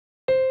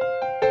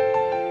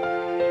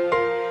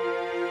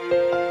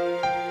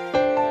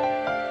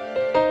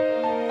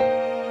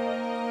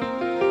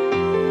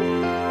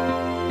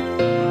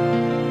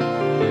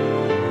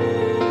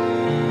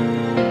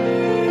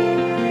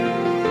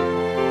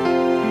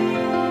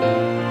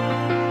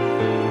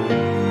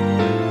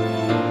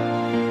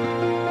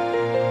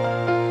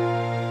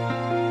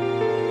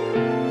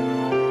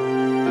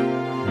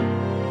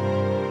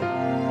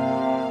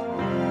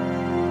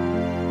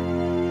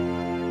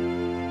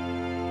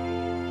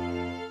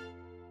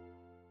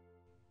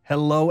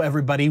Hello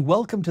everybody,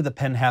 welcome to The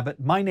Pen Habit.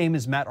 My name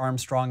is Matt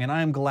Armstrong and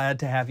I am glad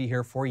to have you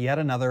here for yet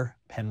another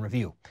pen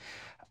review.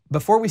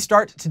 Before we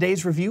start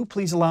today's review,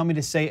 please allow me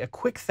to say a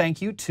quick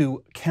thank you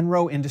to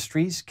Kenro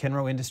Industries.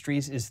 Kenro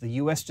Industries is the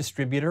US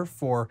distributor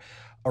for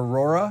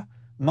Aurora,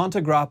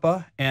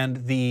 Montegrappa,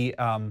 and the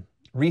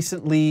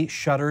recently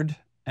shuttered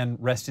and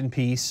rest in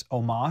peace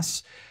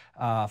Omas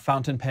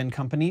fountain pen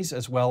companies,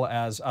 as well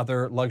as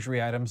other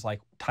luxury items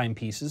like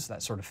timepieces,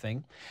 that sort of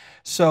thing.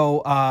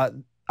 So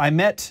I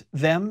met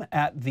them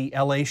at the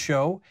LA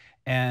show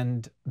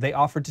and they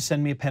offered to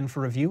send me a pen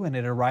for review, and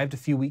it arrived a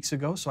few weeks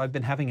ago, so I've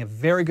been having a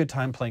very good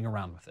time playing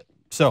around with it.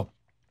 So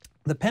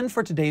the pen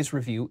for today's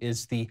review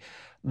is the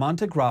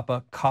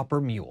Montegrappa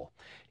Copper Mule.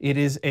 It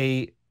is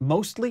a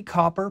mostly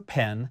copper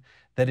pen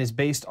that is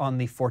based on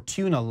the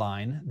Fortuna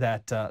line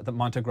that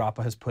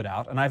Montegrappa has put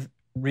out, and I've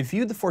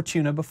reviewed the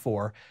Fortuna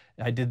before.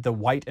 I did the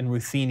white and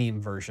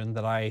ruthenium version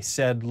that I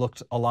said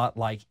looked a lot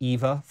like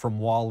Eva from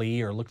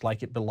Wall-E, or looked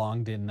like it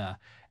belonged in the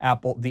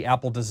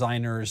Apple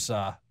designers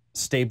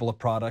stable of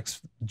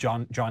products,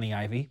 Johnny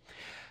Ive.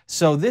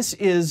 So this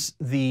is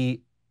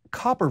the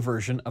copper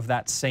version of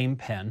that same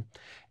pen,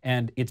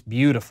 and it's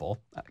beautiful.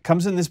 It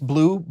comes in this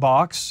blue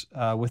box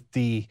with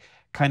the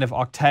kind of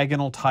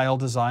octagonal tile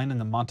design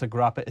and the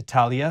Montegrappa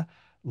Italia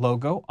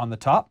logo on the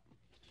top.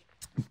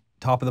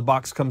 Top of the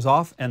box comes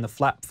off and the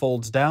flap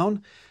folds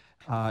down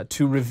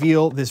to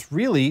reveal this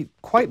really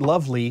quite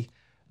lovely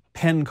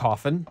pen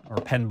coffin or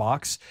pen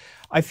box.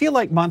 I feel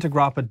like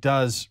Montegrappa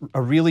does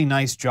a really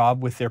nice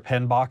job with their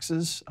pen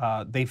boxes.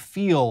 They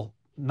feel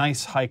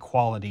nice, high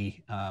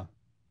quality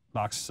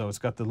boxes. So it's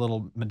got the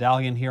little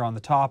medallion here on the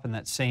top and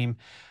that same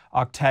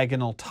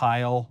octagonal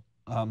tile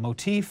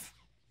motif.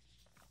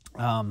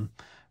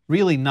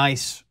 Really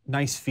nice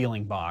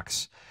feeling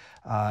box.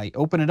 You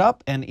open it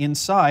up and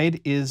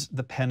inside is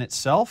the pen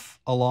itself,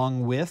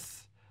 along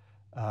with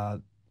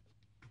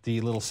the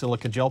little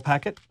silica gel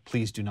packet.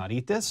 Please do not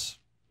eat this,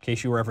 in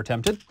case you were ever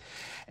tempted.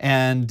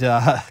 And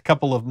a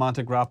couple of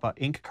Montegrappa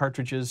ink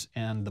cartridges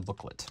and the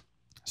booklet.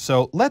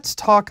 So let's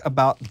talk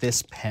about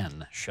this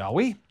pen, shall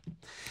we?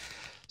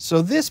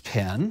 So this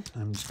pen,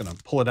 I'm just going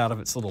to pull it out of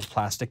its little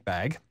plastic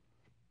bag,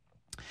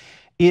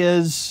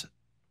 is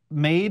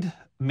made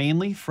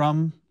mainly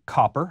from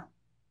copper.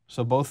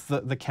 So both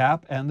the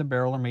cap and the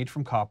barrel are made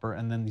from copper,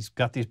 and then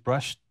got these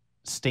brushed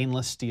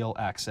stainless steel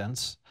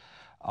accents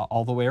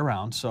all the way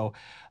around. So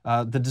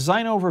the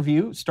design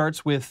overview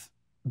starts with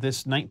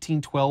this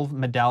 1912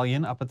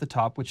 medallion up at the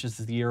top, which is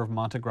the year of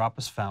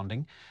Montegrappa's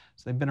founding.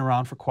 So they've been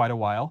around for quite a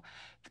while.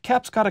 The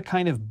cap's got a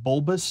kind of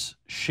bulbous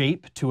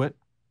shape to it,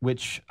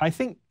 which I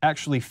think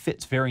actually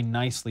fits very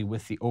nicely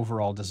with the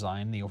overall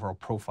design, the overall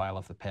profile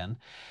of the pen.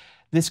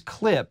 This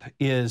clip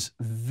is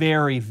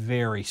very,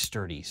 very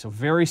sturdy. So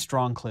very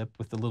strong clip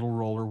with the little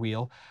roller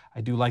wheel.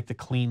 I do like the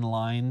clean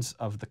lines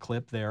of the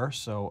clip there.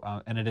 So,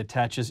 and it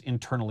attaches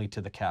internally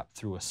to the cap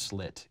through a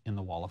slit in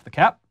the wall of the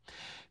cap.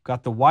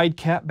 Got the wide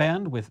cap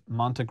band with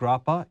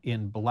Montegrappa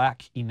in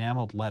black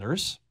enameled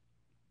letters.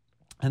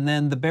 And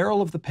then the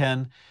barrel of the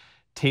pen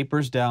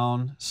tapers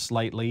down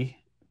slightly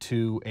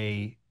to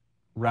a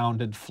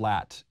rounded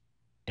flat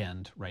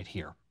end right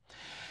here.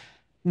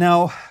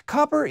 Now,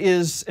 copper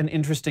is an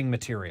interesting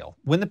material.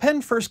 When the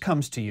pen first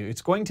comes to you,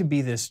 it's going to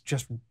be this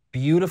just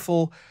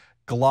beautiful,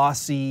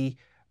 glossy,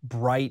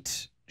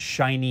 bright,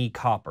 shiny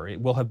copper.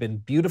 It will have been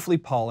beautifully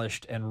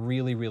polished and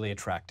really, really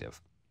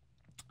attractive.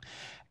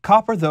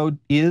 Copper, though,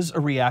 is a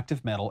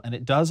reactive metal, and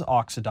it does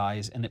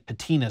oxidize and it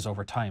patinas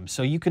over time.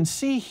 So you can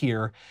see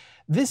here,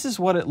 this is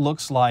what it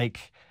looks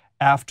like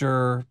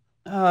after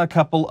a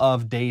couple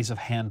of days of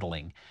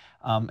handling.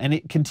 And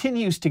it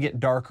continues to get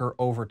darker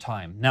over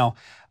time. Now,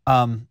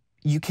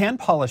 you can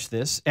polish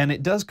this, and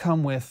it does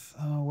come with,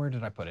 where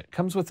did I put it? It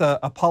comes with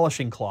a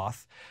polishing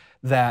cloth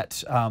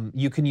that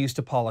you can use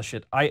to polish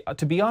it.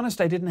 To be honest,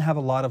 I didn't have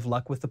a lot of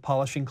luck with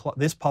the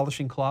this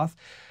polishing cloth,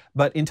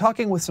 but in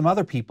talking with some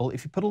other people,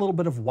 if you put a little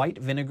bit of white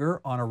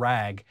vinegar on a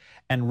rag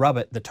and rub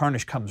it, the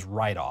tarnish comes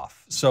right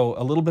off. So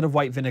a little bit of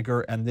white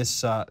vinegar and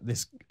this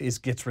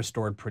gets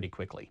restored pretty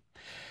quickly.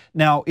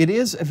 Now, it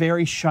is a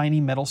very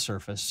shiny metal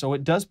surface, so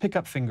it does pick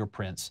up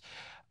fingerprints.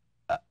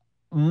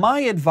 My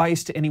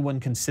advice to anyone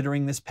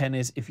considering this pen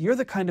is, if you're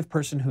the kind of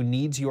person who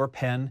needs your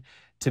pen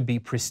to be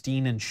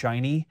pristine and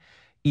shiny,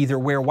 either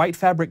wear white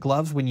fabric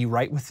gloves when you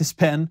write with this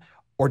pen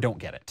or don't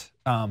get it.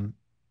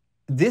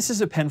 This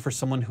is a pen for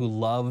someone who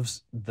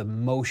loves the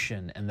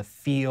motion and the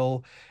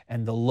feel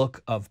and the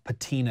look of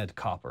patinaed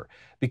copper,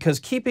 because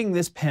keeping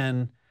this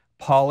pen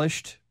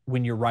polished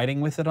when you're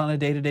writing with it on a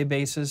day-to-day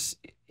basis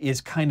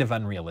is kind of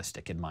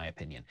unrealistic, in my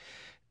opinion.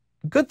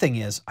 Good thing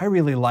is, I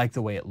really like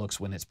the way it looks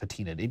when it's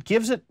patinaed. It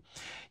gives it,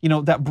 you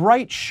know, that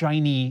bright,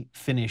 shiny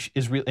finish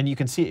is real, and you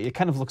can see it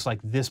kind of looks like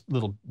this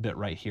little bit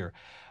right here.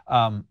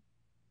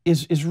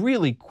 Is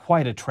really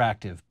quite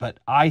attractive, but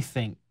I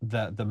think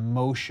the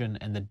motion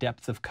and the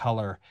depth of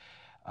color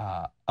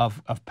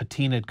of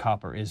patinaed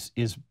copper is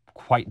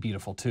quite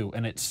beautiful too.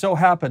 And it so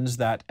happens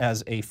that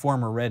as a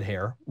former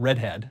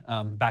redhead,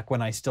 back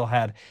when I still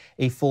had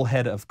a full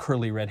head of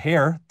curly red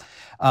hair,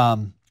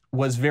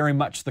 was very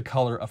much the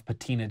color of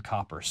patinaed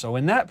copper. So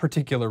in that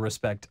particular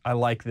respect, I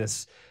like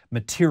this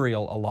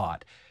material a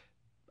lot.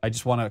 I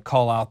just want to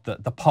call out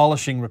the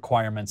polishing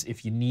requirements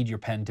if you need your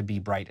pen to be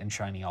bright and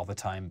shiny all the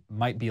time.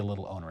 Might be a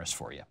little onerous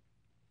for you.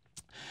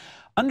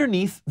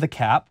 Underneath the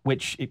cap,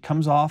 which it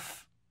comes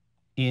off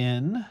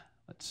in,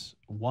 that's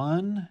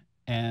 1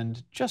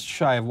 and just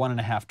shy of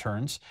 1.5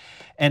 turns,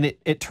 and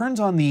it turns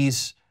on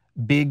these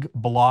big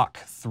block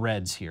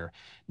threads here.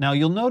 Now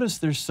you'll notice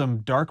there's some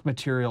dark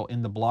material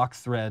in the block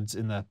threads,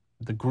 in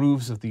the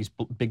grooves of these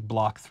big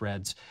block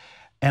threads,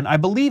 and I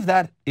believe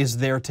that is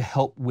there to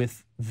help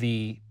with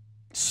the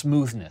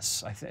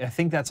smoothness. I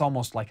think that's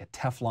almost like a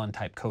Teflon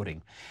type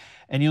coating.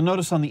 And you'll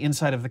notice on the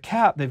inside of the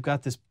cap, they've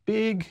got this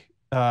big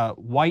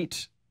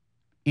white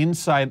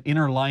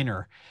inner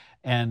liner.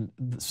 And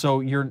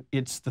so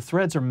the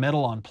threads are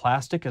metal on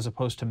plastic as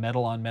opposed to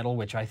metal on metal,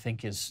 which I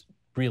think is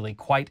really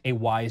quite a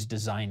wise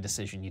design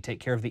decision. You take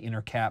care of the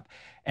inner cap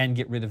and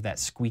get rid of that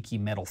squeaky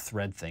metal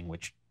thread thing,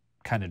 which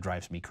kind of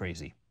drives me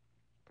crazy.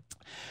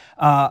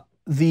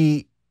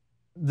 The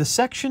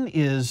section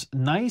is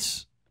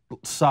nice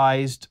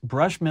sized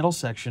brush metal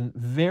section,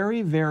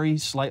 very, very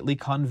slightly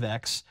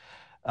convex,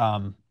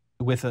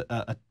 with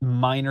a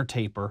minor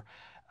taper.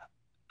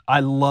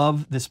 I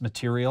love this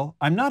material.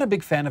 I'm not a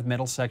big fan of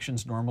metal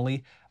sections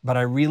normally, but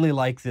I really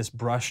like this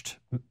brushed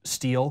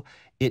steel.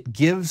 It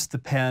gives the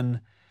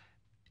pen,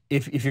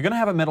 if you're going to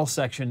have a metal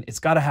section, it's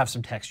got to have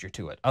some texture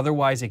to it.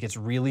 Otherwise, it gets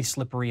really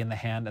slippery in the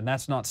hand, and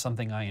that's not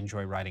something I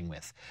enjoy writing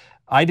with.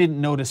 I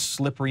didn't notice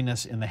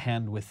slipperiness in the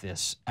hand with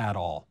this at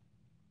all.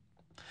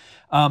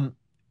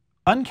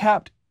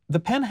 Uncapped, the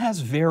pen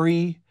has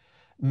very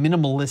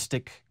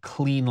minimalistic,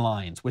 clean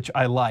lines, which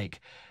I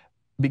like,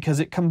 because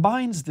it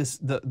combines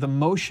the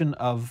motion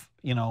of,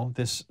 you know,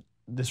 this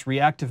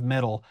reactive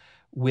metal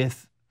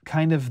with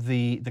kind of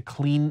the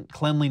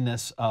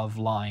cleanliness of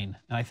line,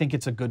 and I think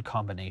it's a good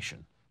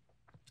combination.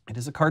 It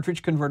is a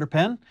cartridge converter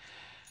pen.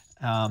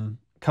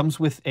 Comes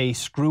with a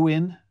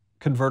screw-in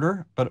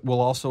converter, but it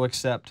will also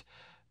accept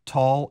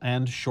tall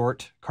and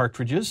short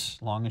cartridges,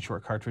 long and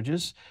short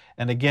cartridges.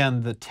 And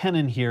again, the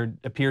tenon here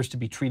appears to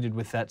be treated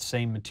with that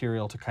same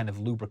material to kind of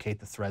lubricate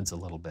the threads a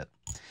little bit.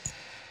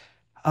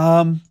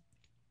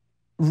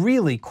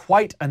 Really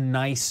quite a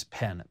nice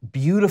pen,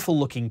 beautiful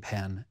looking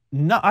pen.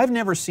 I've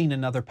never seen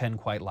another pen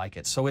quite like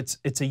it, so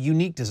it's a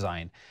unique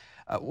design.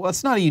 Well,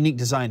 it's not a unique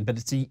design, but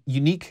it's a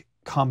unique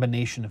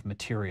combination of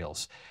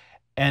materials.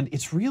 And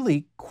it's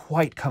really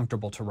quite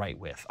comfortable to write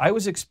with. I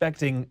was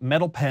expecting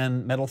metal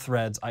pen, metal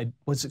threads. I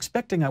was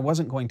expecting I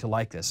wasn't going to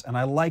like this, and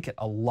I like it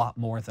a lot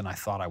more than I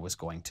thought I was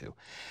going to.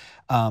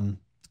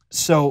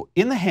 So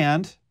in the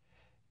hand,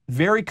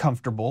 very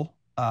comfortable.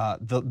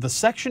 The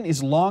section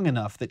is long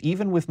enough that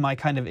even with my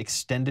kind of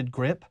extended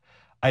grip,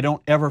 I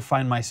don't ever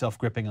find myself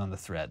gripping on the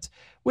threads,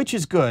 which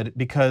is good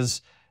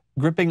because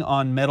gripping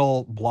on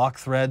metal block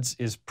threads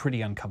is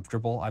pretty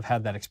uncomfortable. I've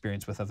had that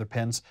experience with other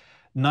pens.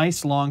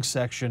 Nice long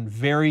section,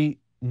 very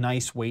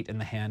nice weight in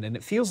the hand, and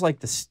it feels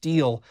like the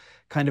steel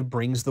kind of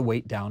brings the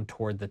weight down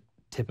toward the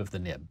tip of the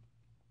nib.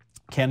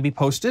 Can be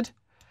posted,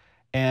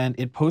 and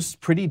it posts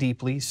pretty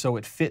deeply, so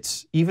it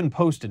fits, even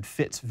posted,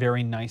 fits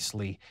very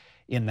nicely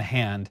in the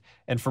hand.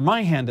 And for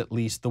my hand at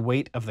least, the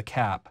weight of the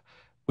cap,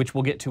 which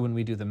we'll get to when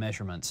we do the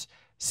measurements,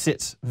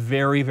 sits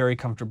very, very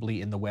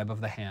comfortably in the web of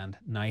the hand.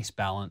 Nice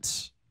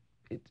balance.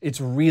 It's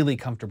a really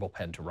comfortable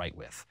pen to write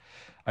with.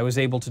 I was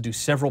able to do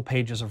several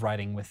pages of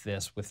writing with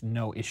this with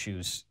no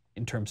issues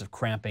in terms of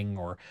cramping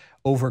or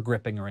over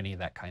gripping or any of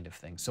that kind of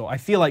thing. So I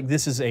feel like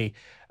this is a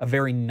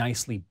very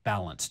nicely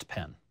balanced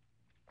pen.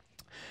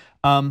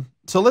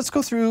 So let's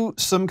go through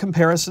some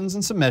comparisons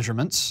and some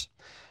measurements.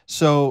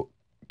 So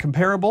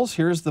comparables,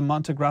 here's the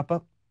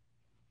Montegrappa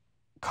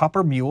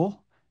Copper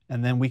Mule,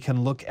 and then we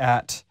can look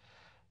at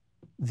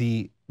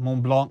the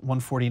Mont Blanc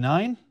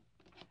 149,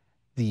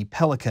 the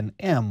Pelikan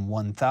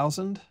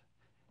M1000,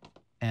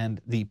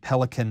 and the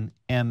Pelikan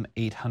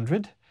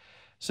M800.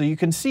 So you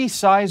can see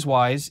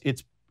size-wise,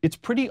 it's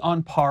pretty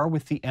on par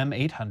with the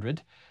M800.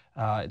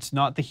 It's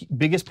not the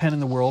biggest pen in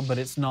the world, but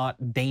it's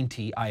not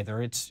dainty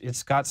either.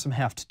 It's got some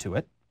heft to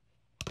it.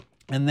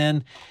 And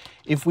then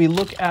if we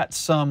look at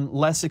some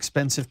less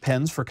expensive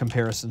pens for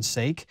comparison's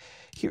sake,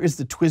 here is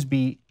the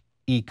TWSBI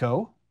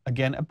Eco.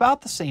 Again,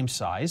 about the same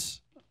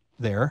size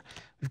there.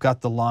 We've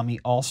got the Lamy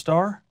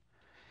All-Star.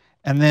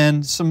 And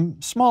then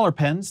some smaller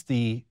pens,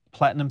 the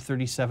Platinum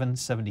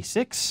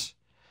 3776,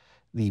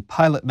 the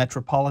Pilot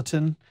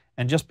Metropolitan,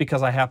 and just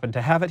because I happen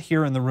to have it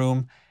here in the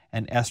room,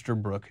 an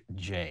Esterbrook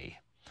J.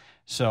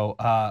 So,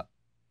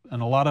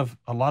 and a lot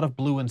of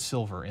blue and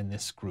silver in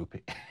this group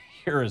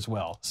here as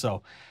well.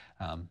 So,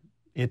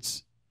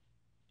 it's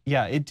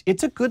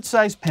a good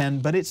sized pen,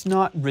 but it's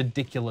not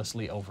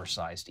ridiculously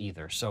oversized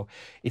either. So,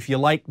 if you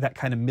like that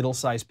kind of middle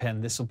sized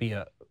pen, this will be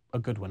a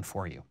good one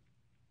for you.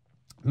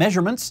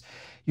 Measurements,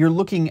 you're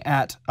looking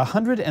at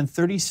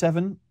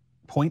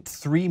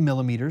 137.3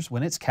 millimeters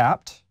when it's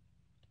capped.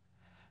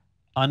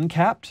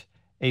 Uncapped,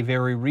 a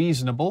very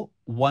reasonable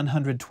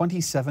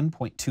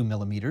 127.2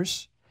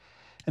 millimeters.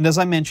 And as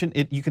I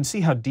mentioned, you can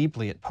see how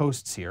deeply it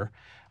posts here.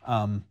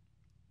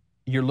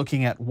 You're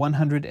looking at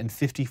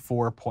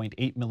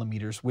 154.8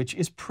 millimeters, which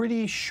is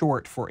pretty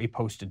short for a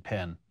posted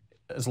pen,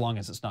 as long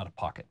as it's not a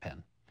pocket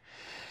pen.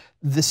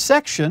 The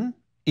section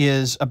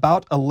is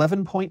about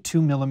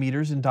 11.2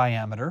 millimeters in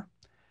diameter.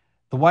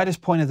 The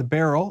widest point of the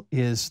barrel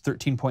is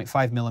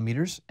 13.5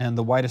 millimeters, and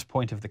the widest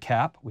point of the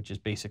cap, which is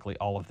basically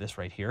all of this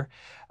right here,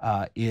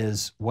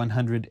 is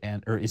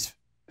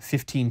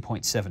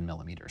 15.7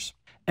 millimeters.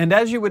 And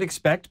as you would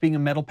expect, being a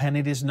metal pen,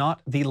 it is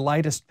not the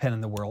lightest pen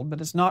in the world, but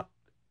it's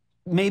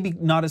maybe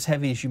not as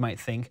heavy as you might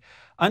think.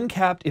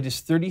 Uncapped, it is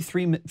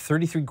 33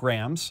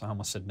 grams, I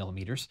almost said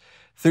millimeters,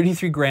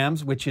 33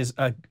 grams, which is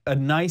a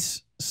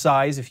nice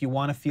size if you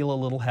want to feel a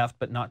little heft,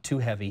 but not too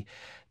heavy.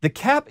 The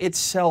cap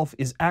itself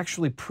is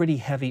actually pretty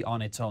heavy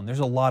on its own. There's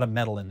a lot of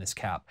metal in this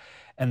cap.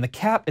 And the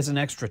cap is an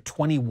extra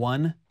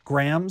 21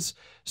 grams,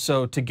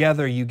 so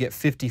together you get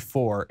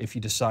 54 if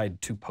you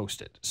decide to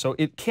post it. So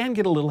it can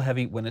get a little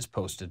heavy when it's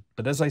posted,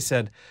 but as I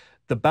said,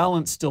 the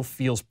balance still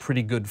feels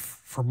pretty good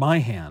for my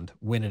hand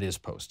when it is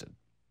posted.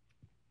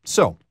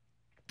 So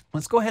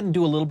let's go ahead and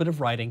do a little bit of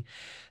writing.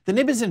 The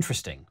nib is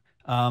interesting,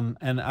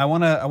 and I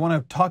want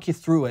to talk you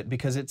through it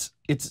because it's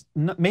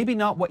maybe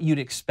not what you'd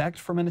expect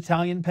from an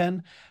Italian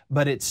pen,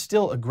 but it's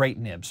still a great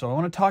nib. So I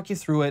want to talk you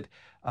through it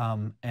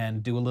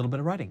and do a little bit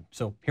of writing.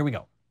 So here we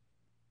go.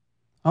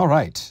 All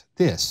right,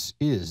 this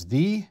is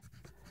the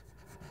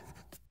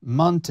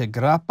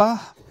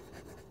Montegrappa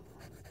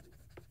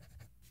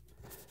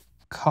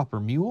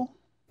Copper Mule.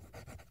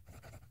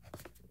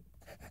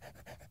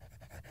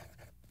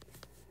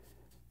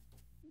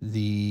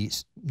 The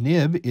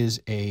nib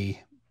is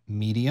a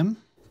medium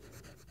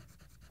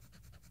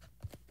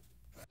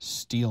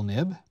steel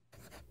nib,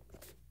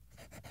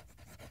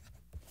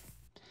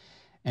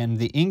 and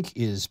the ink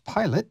is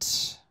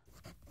Pilot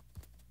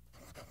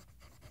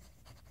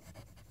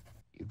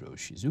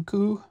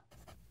Iroshizuku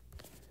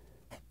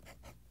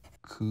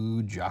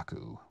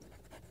Kujaku.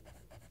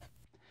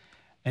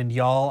 And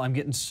y'all, I'm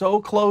getting so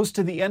close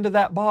to the end of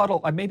that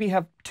bottle. I maybe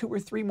have 2 or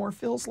 3 more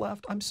fills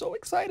left. I'm so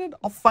excited.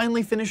 I'll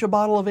finally finish a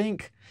bottle of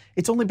ink.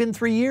 It's only been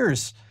 3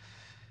 years.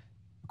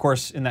 Of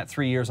course, in that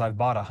 3 years, I've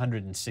bought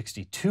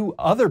 162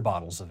 other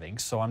bottles of ink,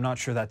 so I'm not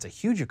sure that's a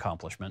huge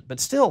accomplishment, but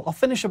still, I'll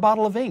finish a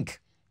bottle of ink.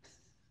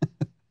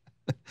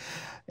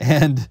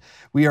 And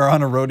we are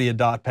on a Rhodia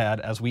dot pad,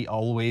 as we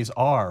always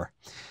are.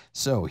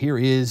 So here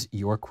is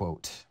your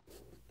quote.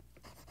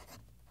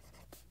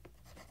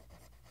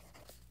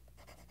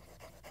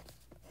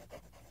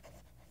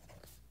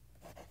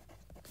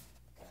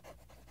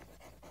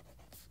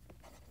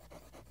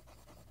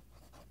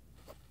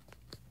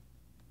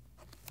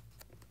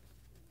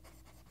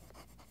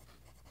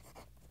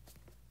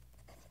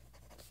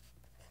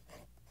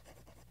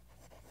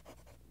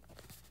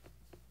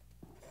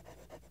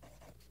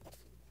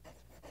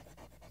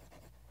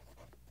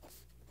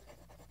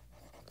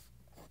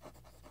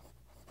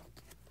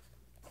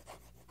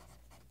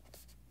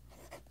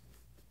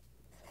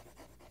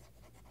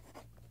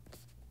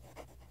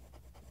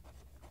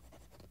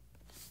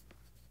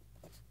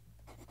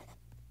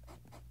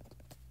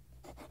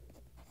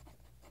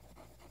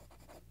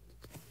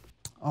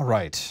 All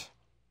right,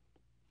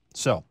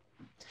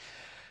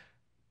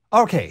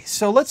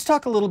 so let's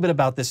talk a little bit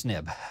about this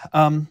nib.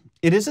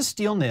 It is a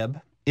steel nib.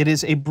 It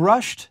is a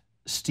brushed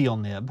steel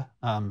nib,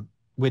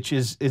 which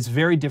is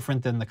very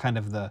different than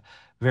the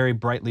very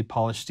brightly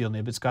polished steel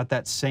nib. It's got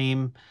that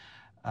same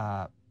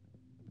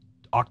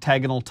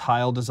octagonal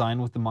tile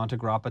design with the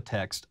Montegrappa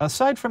text.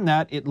 Aside from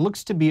that, it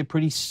looks to be a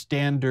pretty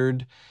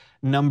standard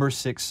number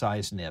 6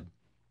 size nib.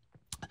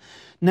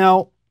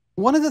 Now,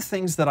 one of the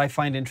things that I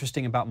find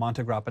interesting about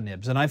Montegrappa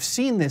nibs, and I've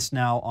seen this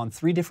now on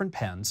 3 different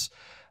pens,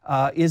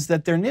 is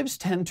that their nibs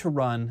tend to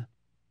run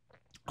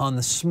on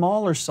the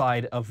smaller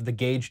side of the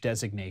gauge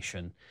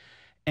designation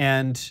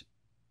and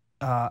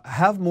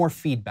have more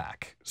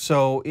feedback.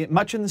 So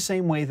much in the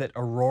same way that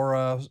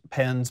Aurora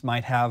pens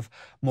might have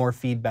more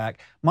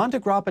feedback,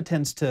 Montegrappa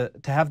tends to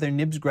have their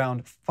nibs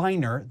ground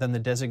finer than the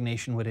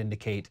designation would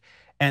indicate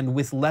and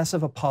with less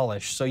of a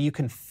polish, so you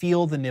can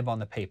feel the nib on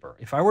the paper.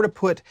 If I were to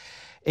put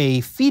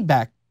the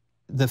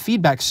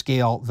feedback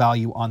scale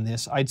value on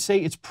this, I'd say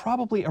it's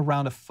probably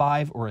around a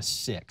 5 or a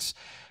 6.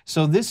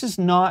 So this is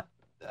not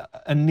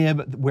a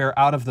nib where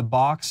out of the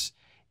box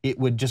it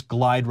would just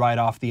glide right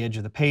off the edge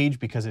of the page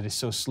because it is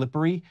so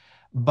slippery,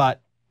 but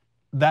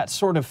that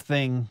sort of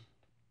thing,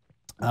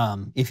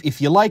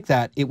 if you like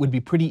that, it would be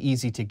pretty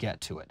easy to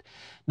get to it.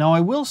 Now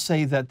I will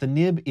say that the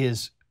nib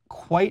is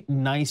quite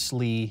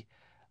nicely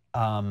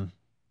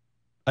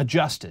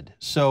adjusted.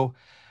 So,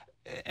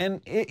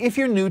 and if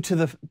you're new to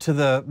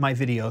my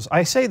videos,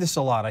 I say this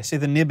a lot. I say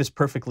the nib is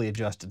perfectly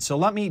adjusted. So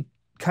let me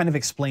kind of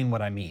explain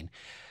what I mean.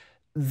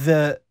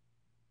 The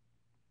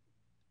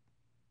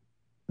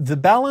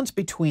balance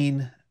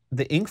between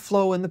the ink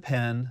flow in the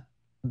pen,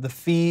 the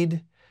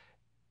feed,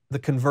 the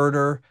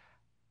converter,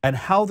 and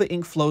how the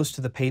ink flows to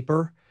the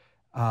paper,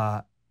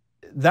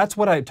 that's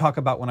what I talk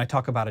about when I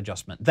talk about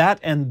adjustment. That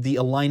and the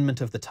alignment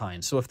of the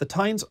tines. So if the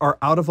tines are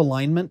out of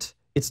alignment,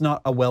 it's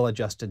not a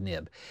well-adjusted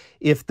nib.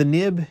 If the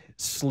nib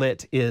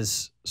slit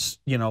is,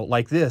 you know,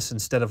 like this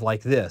instead of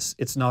like this,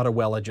 it's not a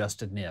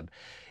well-adjusted nib.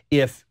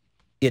 If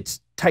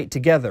it's tight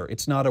together,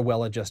 it's not a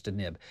well-adjusted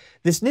nib.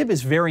 This nib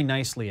is very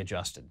nicely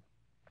adjusted.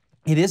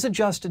 It is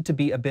adjusted to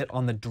be a bit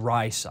on the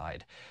dry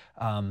side.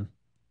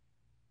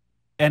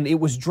 And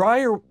it was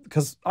drier,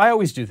 because I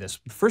always do this.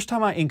 The first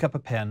time I ink up a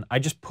pen, I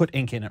just put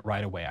ink in it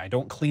right away. I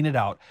don't clean it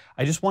out.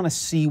 I just want to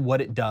see what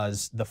it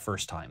does the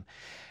first time.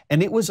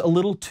 And it was a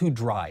little too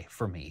dry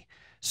for me.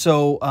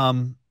 So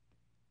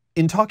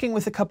in talking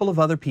with a couple of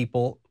other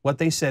people, what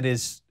they said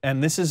is,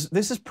 and this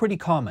is pretty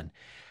common,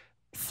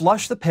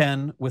 flush the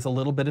pen with a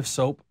little bit of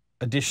soap,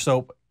 a dish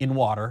soap in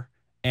water,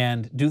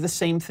 and do the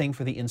same thing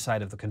for the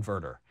inside of the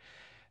converter.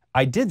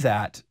 I did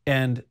that,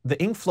 and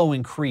the ink flow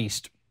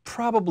increased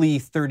probably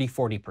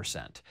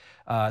 30–40%.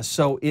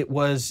 So it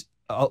was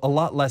a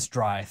lot less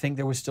dry. I think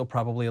there was still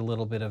probably a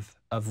little bit of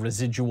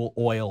residual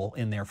oil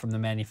in there from the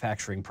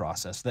manufacturing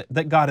process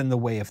that got in the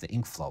way of the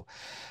ink flow.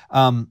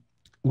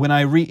 When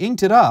I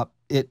re-inked it up,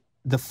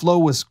 the flow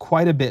was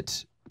quite a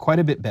bit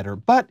better,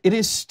 but it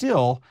is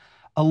still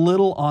a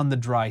little on the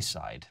dry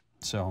side.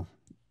 So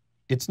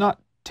it's not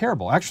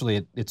terrible.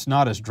 Actually, it's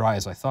not as dry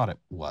as I thought it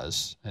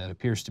was. It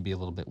appears to be a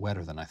little bit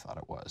wetter than I thought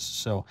it was.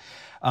 So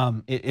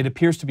it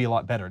appears to be a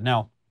lot better.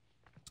 Now,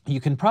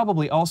 you can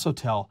probably also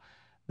tell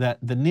that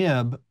the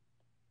nib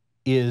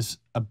is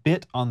a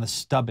bit on the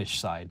stubbish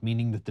side,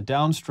 meaning that the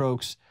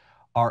downstrokes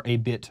are a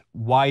bit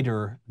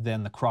wider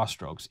than the cross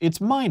strokes. It's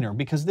minor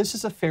because this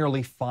is a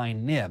fairly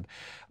fine nib,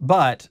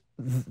 but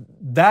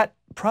that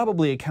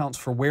probably accounts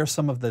for where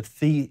some of the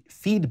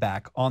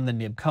feedback on the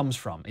nib comes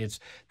from.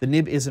 The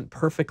nib isn't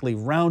perfectly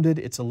rounded,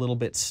 it's a little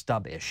bit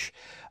stubbish.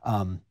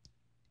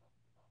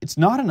 It's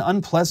not an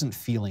unpleasant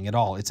feeling at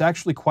all. It's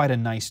actually quite a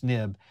nice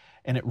nib,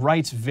 and it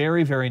writes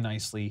very, very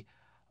nicely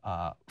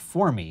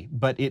for me,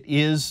 but it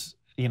is,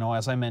 you know,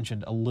 as I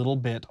mentioned, a little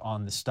bit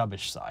on the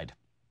stubbish side.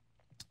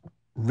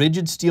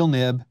 Rigid steel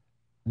nib,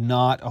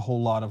 not a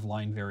whole lot of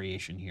line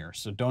variation here,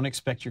 so don't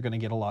expect you're going to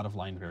get a lot of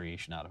line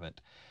variation out of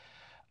it.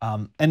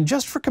 And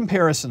just for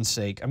comparison's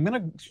sake, I'm going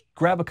to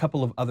grab a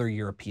couple of other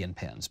European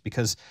pens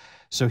because,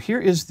 so here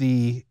is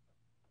the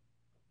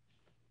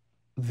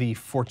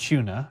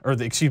Fortuna, or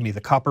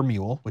the Copper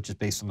Mule, which is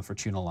based on the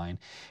Fortuna line.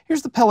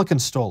 Here's the Pelican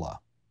Stola.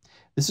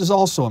 This is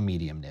also a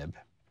medium nib,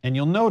 and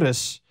you'll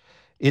notice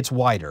it's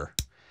wider.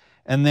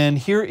 And then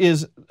here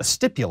is a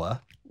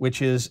Stipula,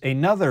 which is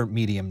another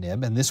medium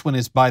nib, and this one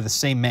is by the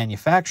same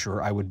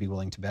manufacturer, I would be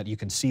willing to bet. You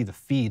can see the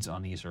feeds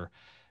on these are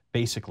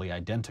basically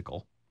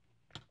identical.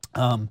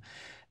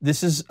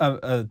 This is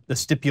the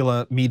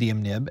Stipula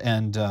medium nib,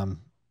 and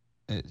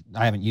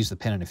I haven't used the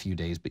pen in a few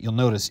days, but you'll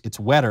notice it's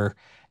wetter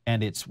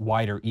and it's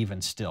wider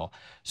even still.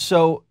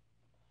 So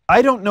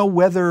I don't know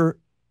whether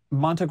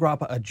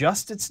Montegrappa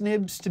adjusts its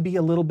nibs to be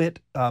a little bit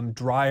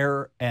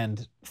drier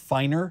and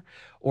finer,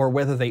 or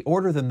whether they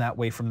order them that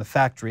way from the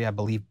factory. I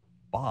believe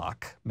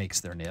Bach makes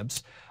their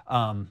nibs.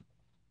 I'd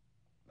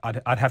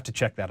have to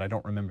check that. I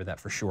don't remember that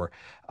for sure.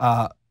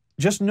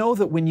 Just know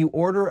that when you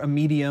order a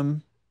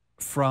medium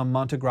from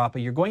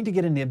Montegrappa, you're going to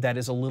get a nib that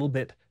is a little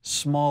bit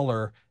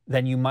smaller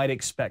than you might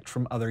expect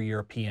from other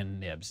European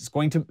nibs. It's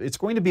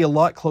going to be a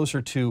lot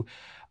closer to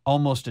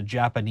almost a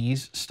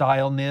Japanese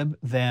style nib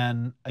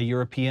than a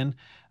European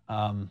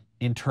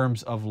in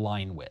terms of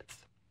line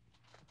width.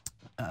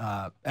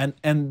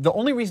 And the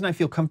only reason I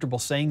feel comfortable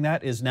saying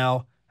that is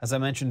now, as I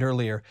mentioned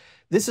earlier,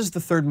 this is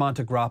the third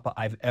Montegrappa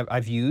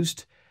I've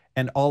used,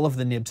 and all of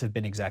the nibs have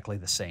been exactly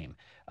the same.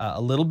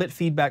 A little bit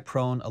feedback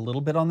prone, a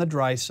little bit on the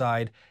dry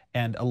side,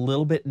 and a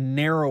little bit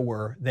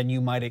narrower than you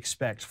might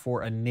expect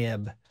for a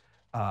nib,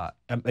 a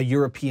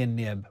European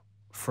nib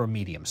for a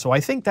medium. So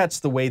I think that's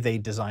the way they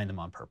designed them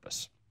on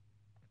purpose.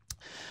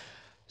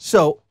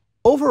 So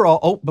overall,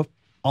 oh, but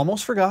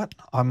almost forgot.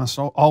 I must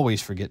always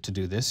forget to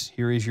do this.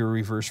 Here is your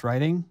reverse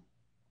writing.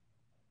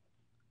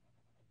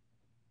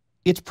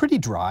 It's pretty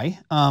dry.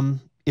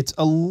 It's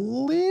a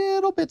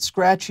little bit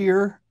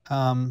scratchier,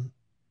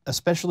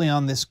 especially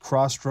on this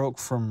cross stroke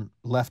from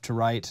left to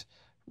right.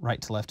 Right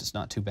to left is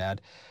not too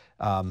bad.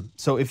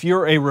 So if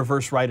you're a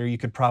reverse writer, you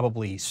could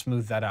probably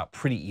smooth that out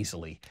pretty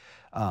easily.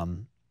 I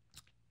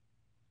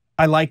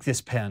like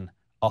this pen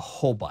a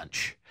whole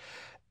bunch.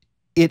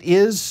 It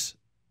is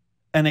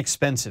an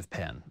expensive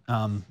pen.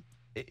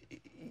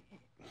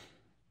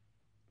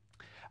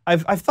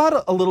 I've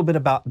thought a little bit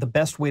about the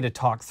best way to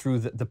talk through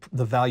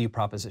the value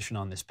proposition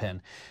on this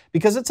pen,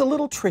 because it's a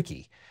little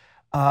tricky.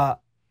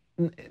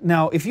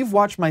 Now, if you've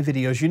watched my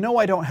videos, you know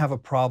I don't have a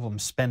problem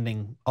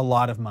spending a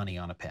lot of money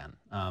on a pen.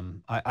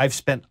 I've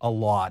spent a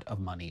lot of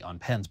money on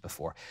pens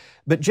before.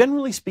 But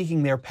generally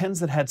speaking, they're pens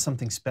that had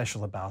something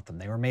special about them.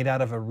 They were made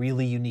out of a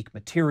really unique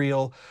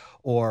material,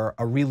 or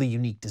a really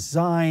unique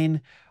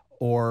design,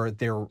 or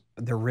they're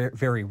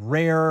very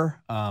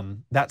rare,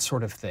 that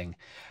sort of thing.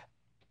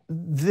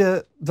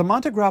 The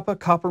Montegrappa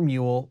Copper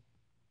Mule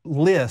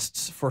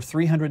lists for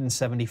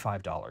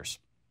 $375.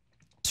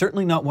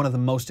 Certainly not one of the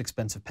most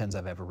expensive pens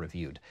I've ever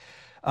reviewed,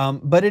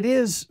 but it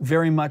is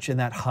very much in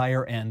that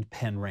higher end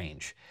pen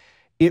range.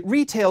 It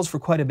retails for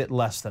quite a bit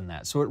less than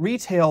that. So it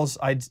retails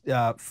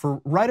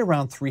for right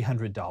around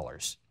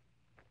 $300.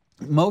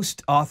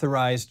 Most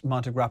authorized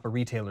Montegrappa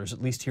retailers,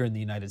 at least here in the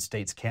United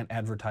States, can't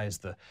advertise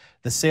the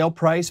sale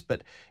price,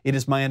 but it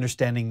is my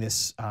understanding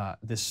this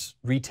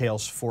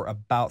retails for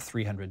about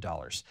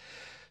 $300.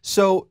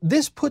 So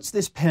this puts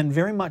this pen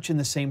very much in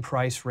the same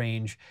price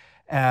range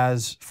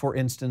as, for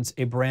instance,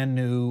 a brand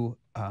new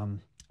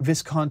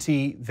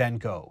Visconti Van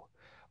Gogh,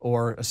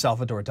 or a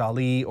Salvador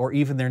Dali, or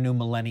even their new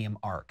Millennium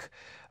Arc.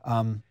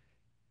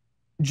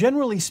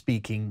 Generally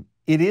speaking,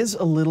 it is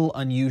a little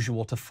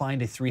unusual to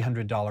find a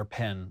 $300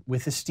 pen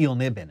with a steel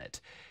nib in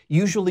it.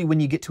 Usually when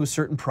you get to a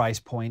certain price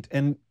point,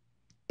 and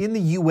in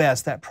the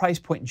US, that price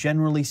point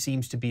generally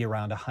seems to be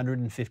around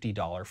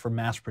 $150 for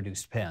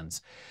mass-produced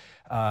pens.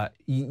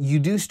 You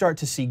do start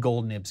to see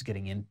gold nibs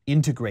getting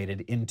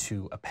integrated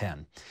into a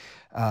pen.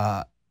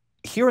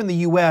 Here in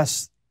the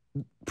US,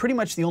 pretty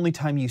much the only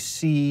time you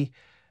see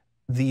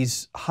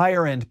these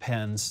higher-end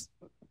pens,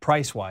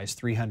 price-wise,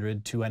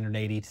 $300,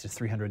 $280 to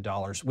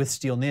 $300 with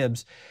steel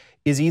nibs,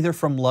 is either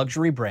from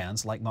luxury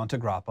brands like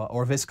Montegrappa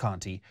or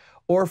Visconti,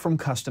 or from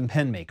custom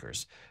pen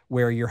makers,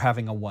 where you're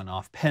having a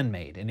one-off pen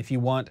made. And if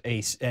you want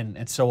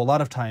and so a lot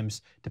of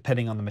times,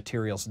 depending on the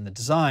materials and the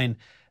design,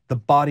 the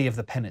body of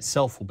the pen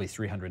itself will be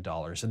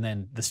 $300, and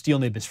then the steel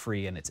nib is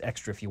free and it's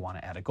extra if you want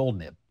to add a gold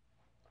nib.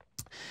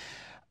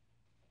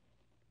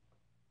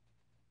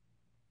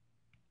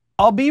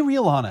 I'll be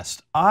real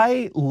honest,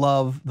 I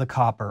love the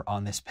copper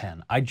on this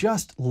pen. I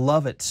just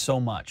love it so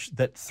much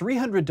that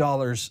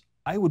 $300,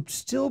 I would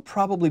still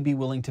probably be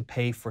willing to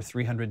pay for pay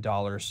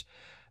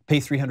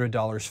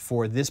 $300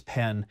 for this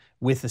pen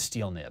with a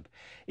steel nib.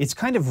 It's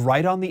kind of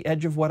right on the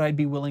edge of what I'd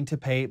be willing to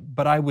pay,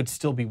 but I would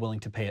still be willing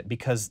to pay it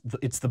because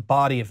it's the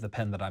body of the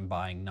pen that I'm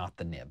buying, not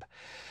the nib.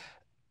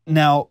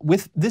 Now,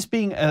 with this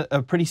being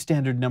a pretty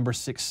standard number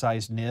 6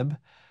 size nib,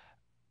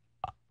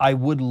 I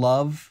would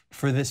love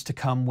for this to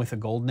come with a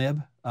gold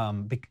nib,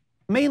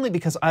 mainly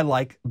because I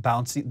like the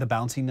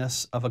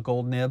bounciness of a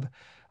gold nib.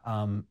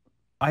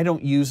 I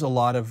don't use a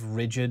lot of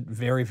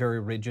very,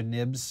 very rigid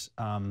nibs,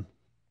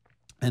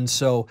 and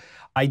so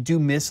I do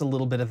miss a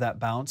little bit of that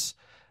bounce.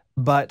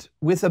 But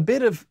with a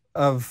bit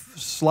of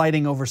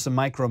sliding over some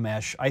micro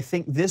mesh, I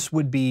think this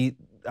would be,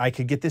 I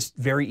could get this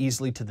very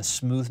easily to the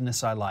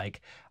smoothness I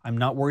like. I'm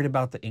not worried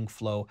about the ink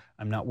flow.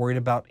 I'm not worried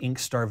about ink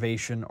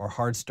starvation or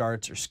hard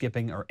starts or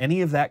skipping or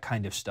any of that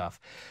kind of stuff.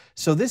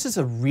 So this is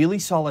a really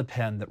solid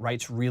pen that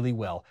writes really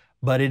well,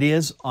 but it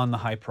is on the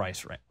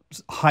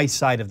high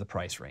side of the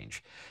price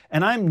range.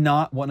 And I'm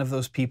not one of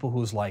those people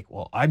who's like,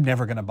 well, I'm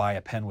never going to buy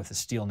a pen with a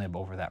steel nib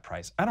over that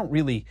price. I don't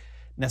really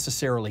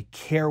necessarily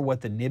care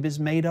what the nib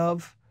is made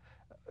of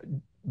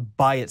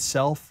by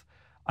itself.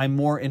 I'm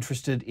more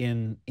interested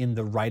in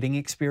the writing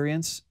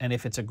experience, and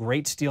if it's a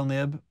great steel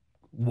nib,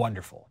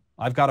 wonderful.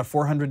 I've got a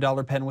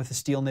 $400 pen with a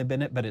steel nib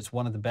in it, but it's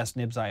one of the best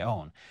nibs I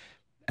own,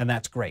 and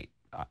that's great.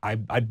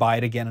 I'd buy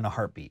it again in a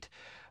heartbeat.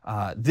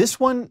 This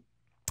one,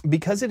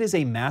 because it is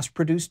a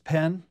mass-produced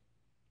pen,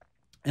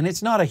 and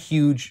it's not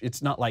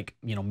like,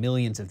 you know,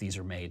 millions of these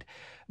are made,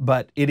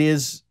 but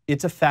it's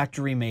a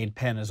factory-made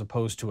pen as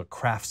opposed to a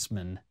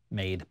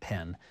craftsman-made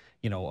pen,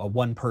 you know, a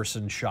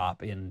one-person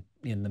shop in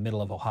the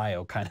middle of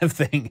Ohio kind of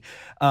thing.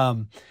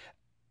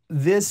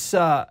 This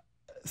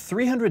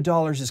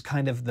 $300 is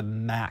kind of the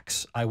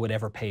max I would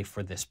ever pay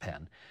for this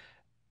pen.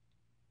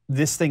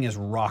 This thing is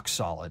rock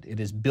solid.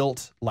 It is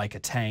built like a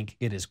tank.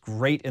 It is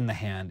great in the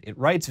hand. It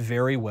writes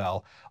very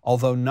well,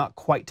 although not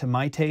quite to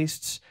my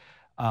tastes.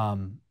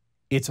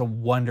 It's a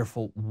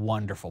wonderful,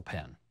 wonderful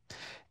pen.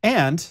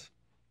 And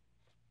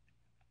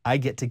I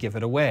get to give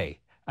it away.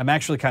 I'm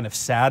actually kind of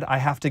sad I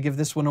have to give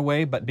this one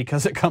away, but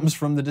because it comes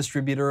from the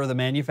distributor or the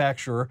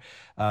manufacturer,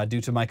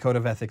 due to my code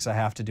of ethics, I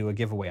have to do a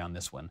giveaway on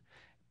this one.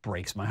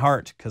 Breaks my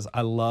heart because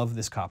I love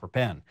this copper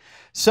pen.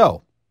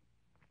 So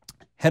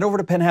head over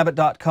to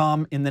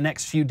penhabit.com in the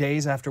next few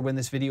days after when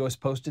this video is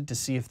posted to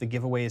see if the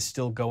giveaway is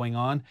still going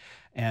on.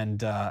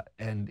 And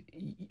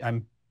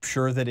I'm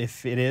sure that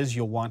if it is,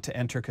 you'll want to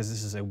enter because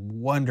this is a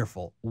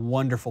wonderful,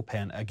 wonderful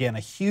pen. Again, a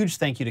huge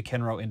thank you to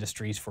Kenro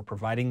Industries for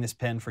providing this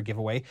pen for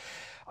giveaway.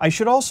 I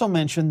should also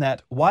mention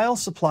that while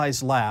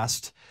supplies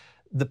last,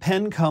 the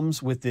pen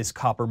comes with this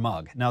copper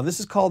mug. Now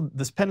this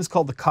pen is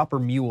called the Copper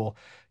Mule,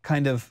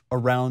 kind of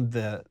around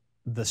the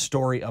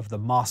story of the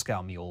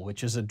Moscow Mule,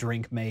 which is a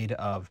drink made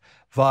of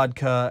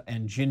vodka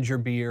and ginger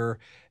beer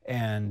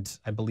and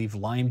I believe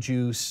lime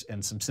juice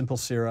and some simple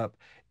syrup.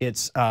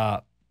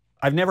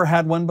 I've never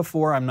had one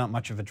before. I'm not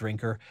much of a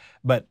drinker,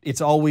 but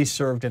it's always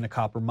served in a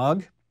copper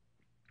mug.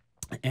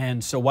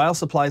 And so while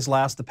supplies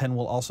last, the pen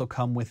will also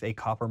come with a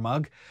copper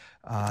mug.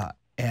 I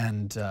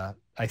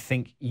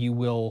think you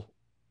will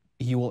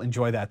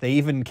enjoy that. They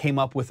even came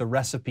up with a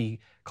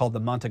recipe called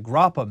the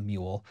Montegrappa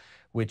Mule,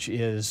 which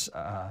is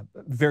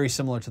very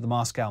similar to the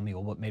Moscow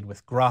Mule, but made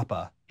with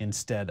grappa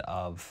instead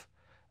of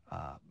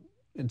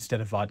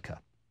vodka.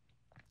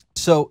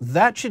 So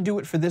that should do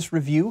it for this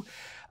review.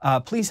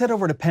 Please head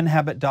over to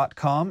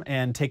penhabit.com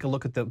and take a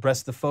look at the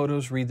rest of the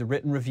photos, read the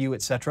written review,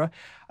 etc.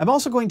 I'm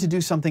also going to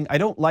do something I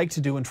don't like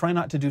to do and try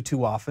not to do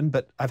too often,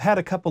 but I've had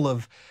a couple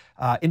of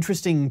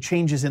interesting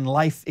changes in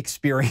life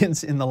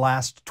experience in the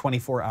last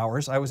 24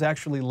 hours. I was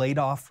actually laid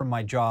off from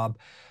my job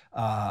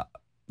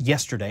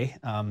yesterday.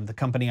 The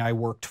company I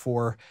worked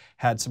for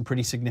had some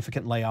pretty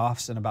significant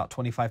layoffs, and about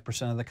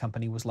 25% of the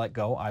company was let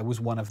go. I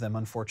was one of them,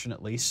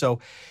 unfortunately. So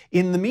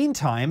in the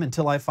meantime,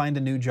 until I find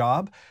a new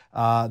job,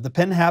 the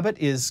Pen Habit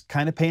is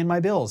kind of paying my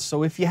bills.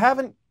 So if you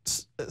haven't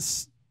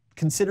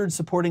considered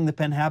supporting the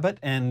Pen Habit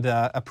and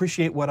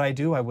appreciate what I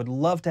do, I would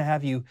love to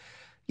have you,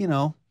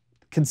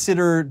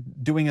 consider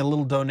doing a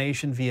little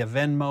donation via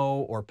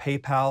Venmo or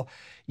PayPal.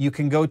 You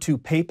can go to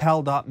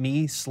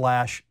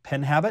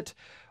paypal.me/penhabit,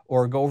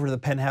 or go over to the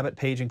Pen Habit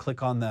page and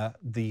click on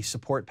the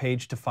support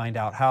page to find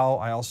out how.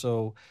 I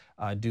also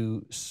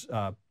do,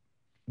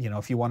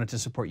 if you wanted to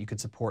support, you could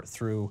support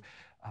through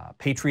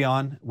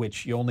Patreon,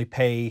 which you only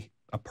pay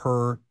a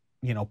per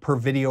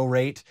video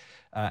rate,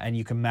 and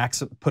you can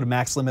put a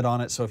max limit on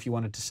it. So if you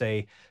wanted to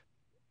say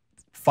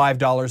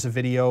 $5 a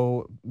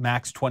video,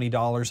 max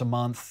 $20 a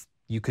month,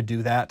 you could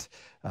do that.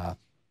 I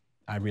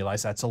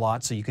realize that's a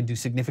lot, so you can do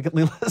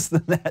significantly less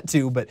than that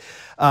too. But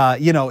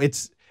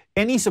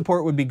any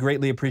support would be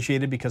greatly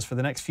appreciated, because for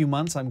the next few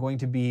months I'm going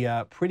to be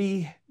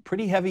pretty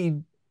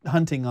heavy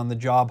hunting on the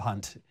job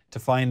hunt to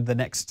find the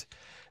next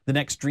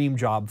dream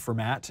job for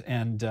Matt.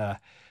 And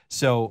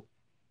so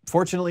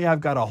fortunately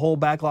I've got a whole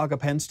backlog of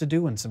pens to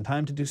do and some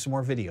time to do some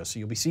more videos. So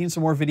you'll be seeing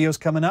some more videos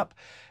coming up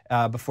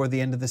before the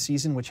end of the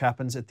season, which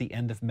happens at the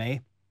end of May.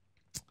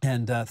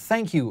 And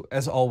thank you,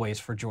 as always,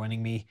 for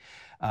joining me.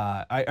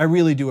 I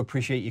really do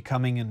appreciate you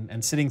coming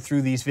and sitting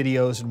through these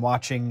videos and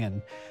watching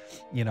and,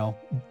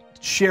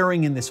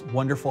 sharing in this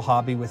wonderful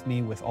hobby with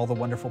me, with all the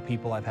wonderful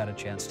people I've had a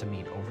chance to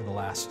meet over the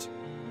last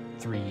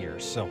 3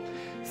 years. So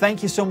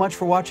thank you so much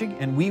for watching,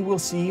 and we will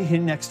see you here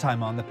next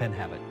time on The Pen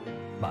Habit.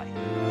 Bye.